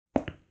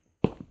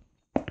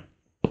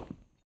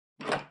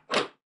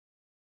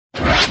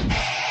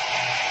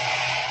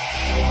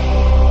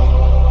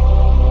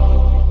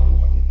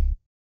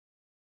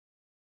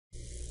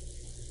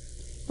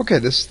Okay,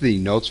 this is the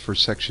notes for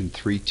section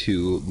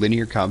 3.2,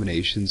 linear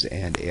combinations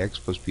and ax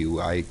plus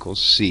by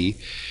equals c.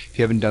 If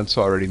you haven't done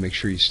so already, make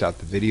sure you stop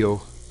the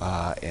video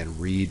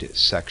and read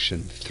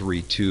section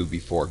 3.2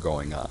 before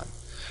going on.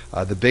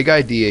 The big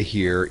idea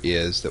here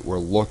is that we're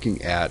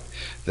looking at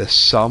the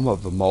sum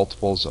of the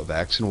multiples of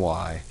x and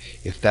y.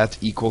 If that's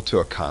equal to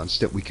a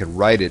constant, we can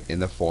write it in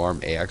the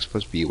form ax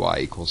plus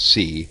by equals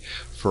c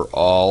for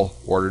all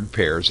ordered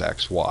pairs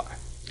x, y.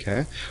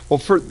 Okay. Well,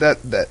 for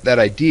that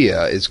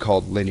idea is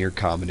called linear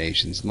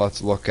combinations. And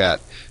let's look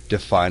at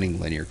defining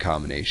linear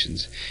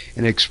combinations.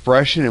 An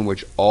expression in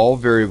which all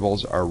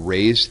variables are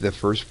raised to the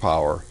first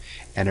power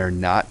and are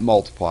not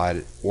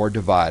multiplied or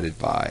divided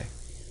by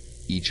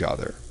each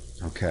other.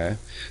 Okay.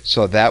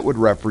 So that would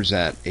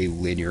represent a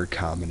linear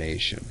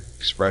combination.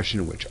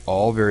 Expression in which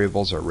all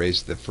variables are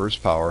raised to the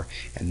first power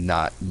and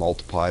not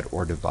multiplied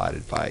or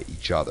divided by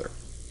each other.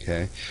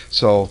 Okay.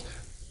 So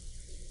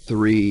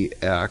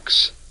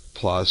 3x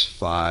plus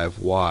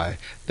 5y,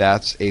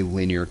 that's a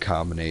linear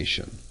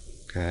combination.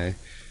 Okay,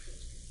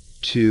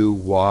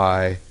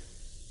 2y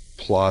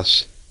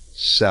plus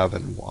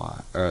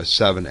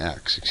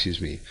 7x, excuse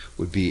me,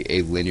 would be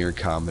a linear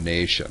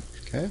combination.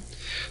 Okay,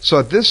 so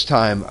at this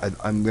time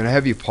I'm going to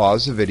have you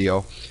pause the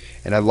video,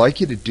 and I'd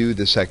like you to do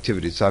this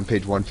activity. It's on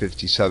page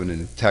 157 in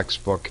the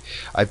textbook.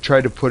 I've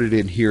tried to put it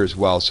in here as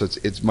well, so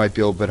it might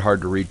be a little bit hard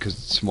to read because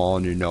it's small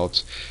in your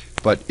notes,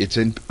 but it's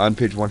on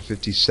page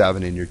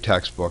 157 in your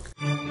textbook.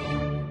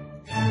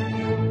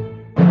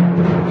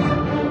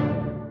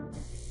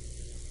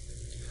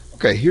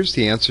 Okay, here's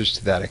the answers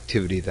to that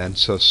activity then.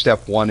 So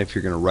step one, if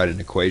you're going to write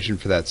an equation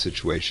for that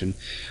situation,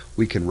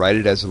 we can write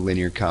it as a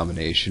linear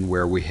combination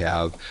where we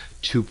have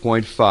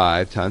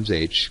 2.5 times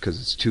h, because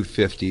it's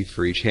 250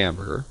 for each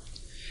hamburger,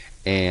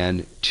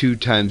 and 2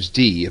 times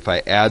d. If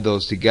I add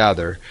those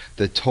together,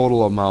 the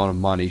total amount of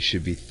money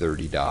should be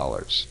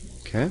 $30.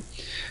 Okay?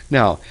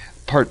 Now,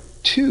 part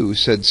 2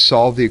 said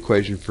solve the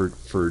equation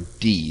for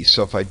d.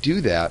 So if I do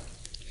that,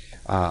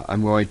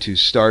 I'm going to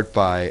start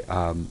by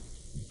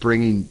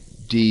bringing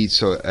d,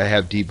 so I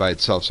have d by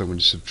itself, so I'm going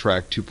to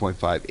subtract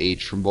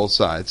 2.5h from both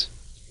sides.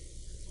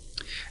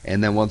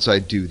 And then once I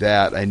do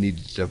that, I need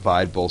to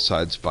divide both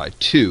sides by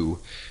 2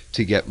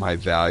 to get my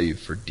value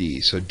for d.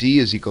 So d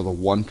is equal to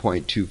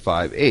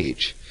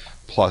 1.25h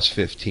plus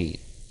 15.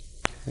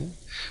 Okay.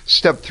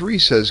 Step 3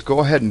 says go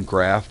ahead and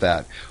graph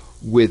that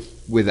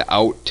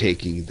without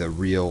taking the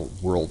real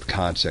world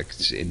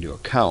context into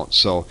account.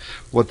 So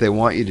what they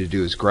want you to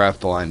do is graph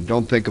the line.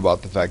 Don't think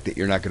about the fact that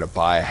you're not going to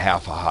buy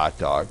half a hot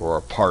dog or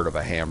a part of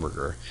a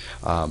hamburger.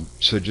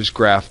 So just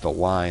graph the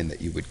line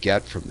that you would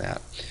get from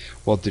that.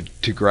 Well,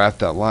 to graph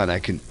that line, I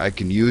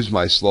can use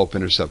my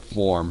slope-intercept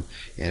form,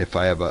 and if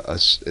I have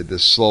the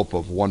slope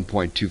of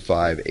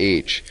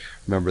 1.25h,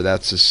 remember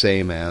that's the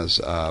same as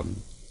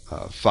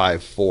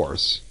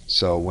 5/4.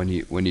 So when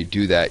you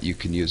do that, you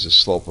can use a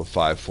slope of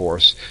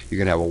 5/4. You're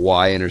going to have a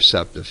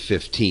y-intercept of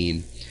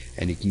 15,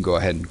 and you can go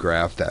ahead and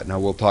graph that. Now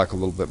we'll talk a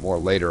little bit more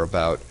later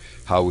about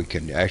how we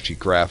can actually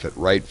graph it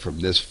right from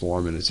this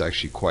form, and it's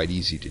actually quite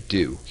easy to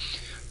do.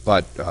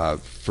 But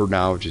for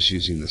now, just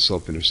using the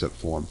slope-intercept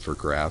form for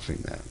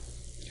graphing that.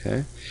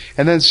 Okay,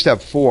 and then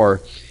step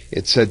 4,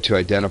 it said to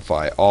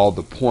identify all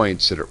the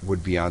points that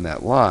would be on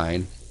that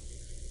line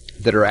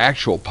that are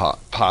actual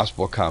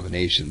possible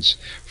combinations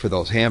for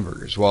those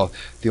hamburgers. Well,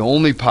 the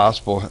only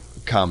possible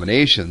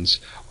combinations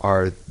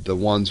are the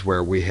ones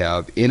where we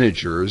have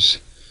integers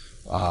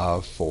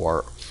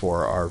for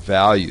our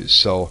values.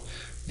 So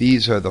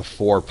these are the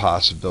 4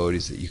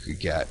 possibilities that you could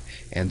get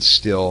and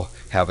still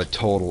have a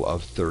total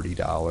of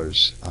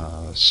 $30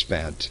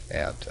 spent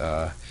at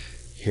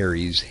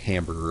Harry's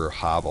Hamburger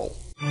Hobble.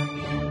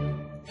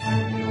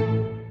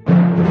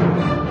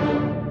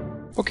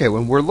 Okay,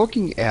 when we're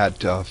looking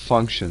at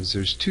functions,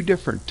 there's 2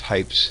 different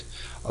types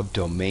of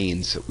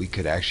domains that we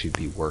could actually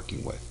be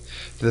working with.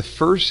 The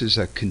first is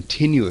a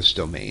continuous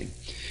domain.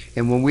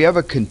 And when we have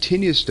a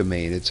continuous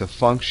domain, it's a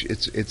function.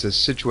 It's a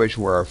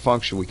situation where our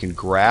function, we can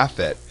graph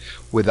it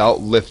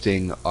without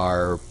lifting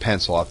our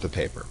pencil off the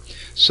paper.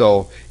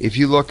 So if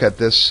you look at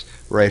this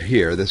right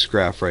here, this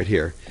graph right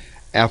here,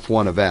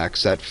 f1 of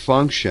x, that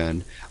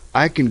function,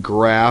 I can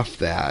graph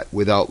that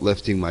without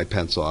lifting my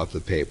pencil off the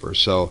paper.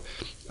 So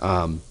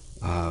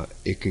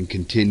it can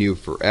continue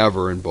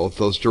forever in both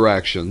those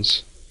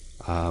directions.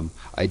 I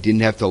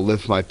didn't have to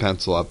lift my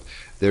pencil up.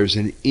 There's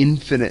an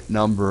infinite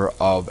number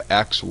of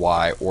x,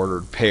 y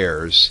ordered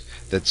pairs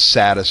that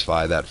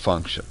satisfy that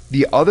function.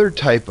 The other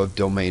type of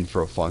domain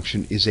for a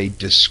function is a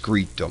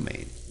discrete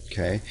domain.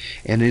 Okay,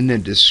 and in a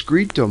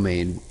discrete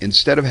domain,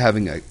 instead of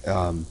having a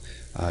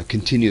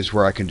continuous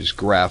where I can just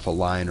graph a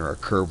line or a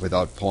curve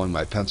without pulling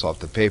my pencil off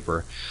the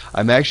paper,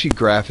 I'm actually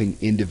graphing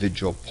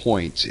individual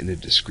points in a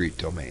discrete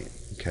domain.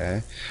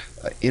 Okay,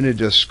 in a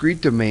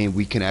discrete domain,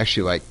 we can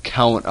actually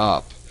count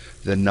up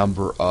the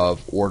number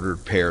of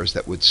ordered pairs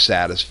that would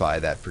satisfy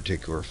that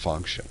particular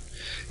function.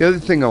 The other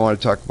thing I want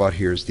to talk about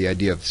here is the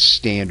idea of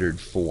standard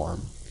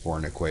form for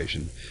an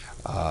equation.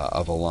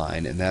 of a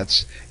line, and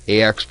that's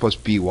ax plus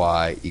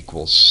by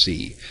equals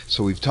c.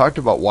 So we've talked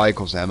about y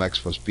equals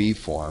mx plus b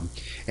form,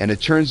 and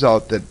it turns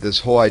out that this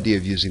whole idea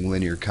of using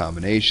linear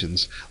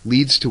combinations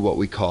leads to what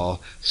we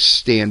call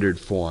standard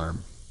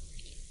form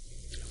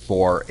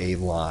for a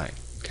line.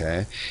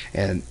 Okay,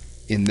 and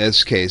in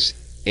this case,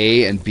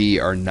 a and b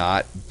are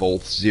not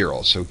both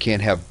 0, so we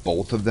can't have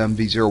both of them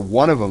be 0.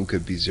 One of them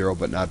could be 0,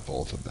 but not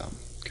both of them.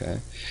 Okay.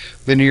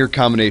 Linear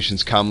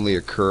combinations commonly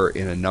occur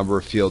in a number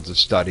of fields of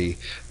study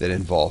that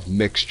involve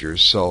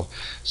mixtures.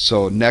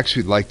 So next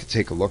we'd like to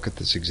take a look at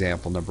this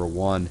example number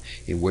 1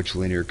 in which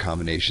linear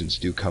combinations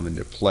do come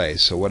into play.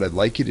 So what I'd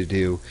like you to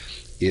do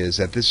is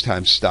at this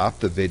time stop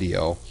the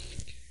video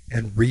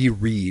and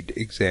reread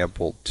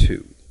example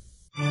 2.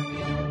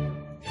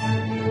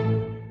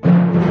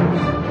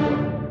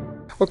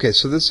 Okay,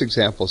 so this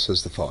example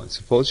says the following.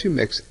 Suppose you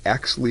mix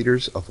X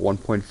liters of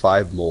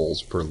 1.5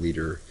 moles per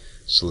liter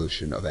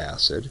solution of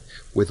acid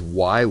with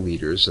Y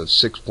liters of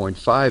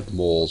 6.5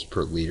 moles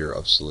per liter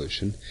of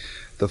solution.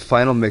 The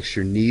final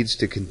mixture needs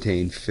to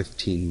contain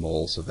 15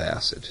 moles of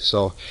acid.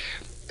 So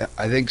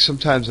I think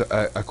sometimes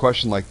a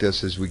question like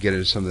this, as we get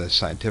into some of the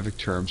scientific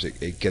terms,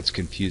 it gets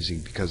confusing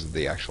because of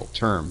the actual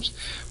terms.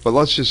 But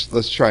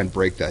let's try and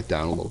break that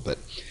down a little bit.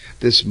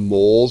 This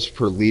moles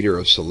per liter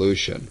of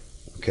solution,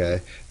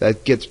 okay,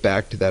 that gets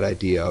back to that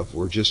idea of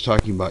we're just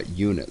talking about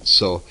units.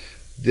 So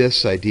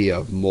this idea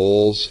of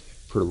moles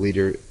per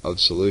liter of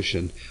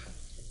solution,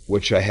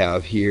 which I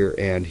have here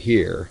and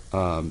here,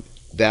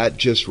 that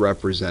just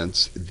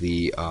represents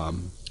the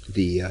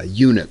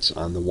units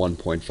on the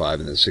 1.5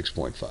 and the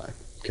 6.5.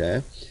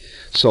 Okay,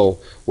 so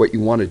what you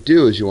want to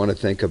do is you want to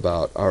think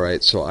about, all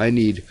right, so I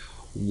need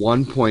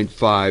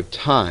 1.5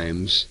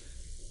 times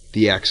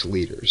the X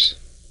liters,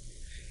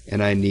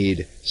 and I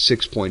need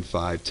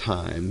 6.5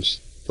 times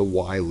the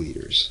Y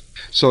liters.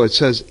 So it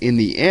says in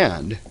the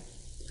end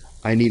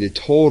I need a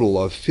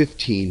total of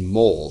 15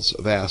 moles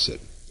of acid.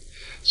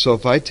 So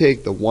if I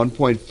take the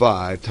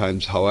 1.5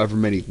 times however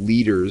many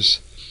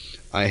liters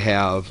I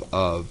have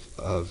of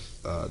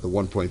the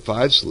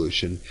 1.5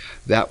 solution,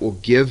 that will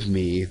give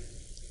me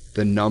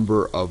the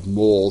number of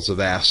moles of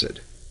acid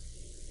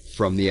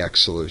from the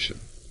X solution.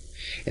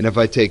 And if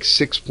I take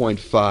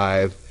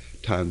 6.5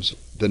 times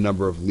the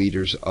number of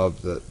liters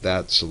of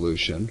that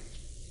solution,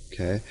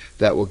 okay,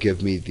 that will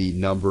give me the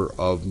number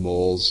of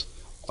moles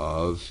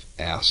of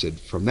acid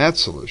from that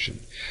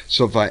solution.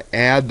 So if I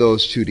add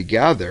those two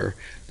together,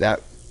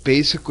 that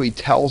basically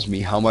tells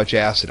me how much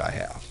acid I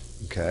have.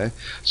 Okay,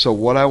 so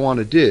what I want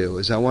to do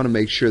is I want to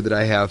make sure that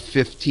I have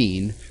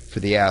 15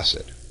 for the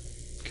acid.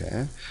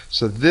 Okay,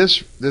 so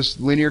this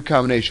linear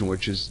combination,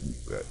 which is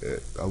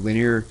a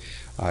linear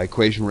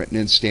equation written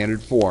in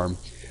standard form,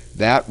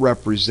 that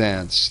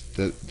represents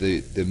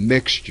the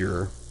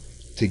mixture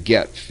to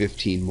get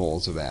 15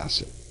 moles of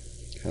acid.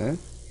 Okay.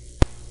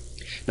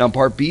 Now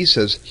part B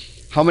says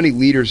how many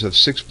liters of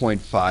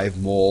 6.5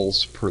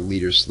 moles per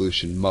liter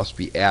solution must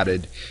be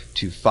added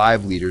to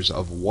 5 liters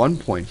of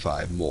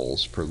 1.5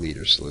 moles per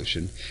liter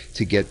solution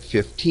to get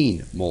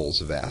 15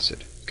 moles of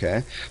acid.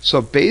 Okay?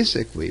 So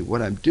basically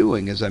what I'm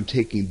doing is I'm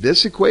taking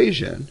this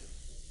equation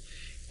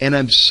and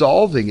I'm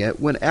solving it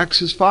when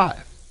X is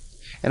 5.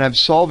 And I'm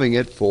solving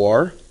it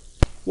for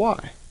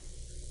Y.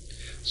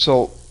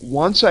 So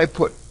once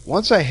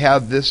I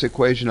have this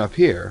equation up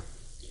here,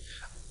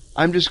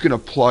 I'm just going to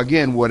plug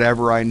in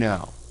whatever I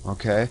know.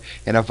 Okay?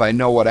 And if I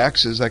know what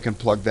X is, I can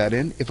plug that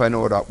in. If I know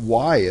what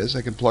Y is,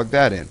 I can plug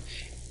that in.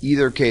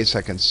 Either case,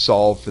 I can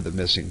solve for the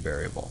missing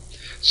variable.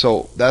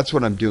 So that's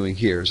what I'm doing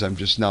here, is I'm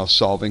just now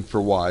solving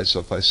for Y. So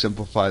if I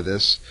simplify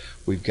this,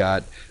 we've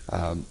got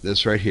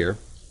this right here.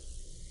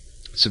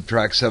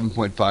 Subtract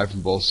 7.5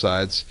 from both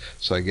sides,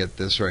 so I get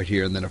this right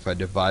here. And then if I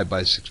divide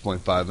by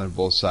 6.5 on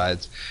both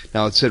sides,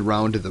 now it said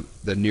round to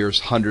the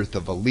nearest hundredth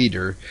of a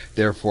liter.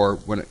 Therefore,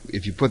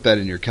 if you put that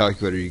in your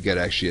calculator, you get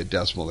actually a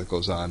decimal that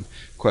goes on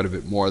quite a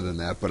bit more than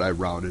that, but I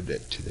rounded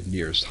it to the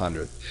nearest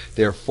hundredth.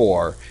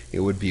 Therefore,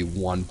 it would be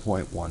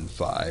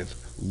 1.15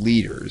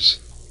 liters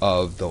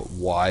of the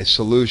Y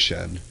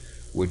solution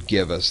would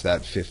give us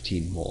that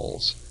 15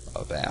 moles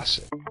of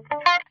acid.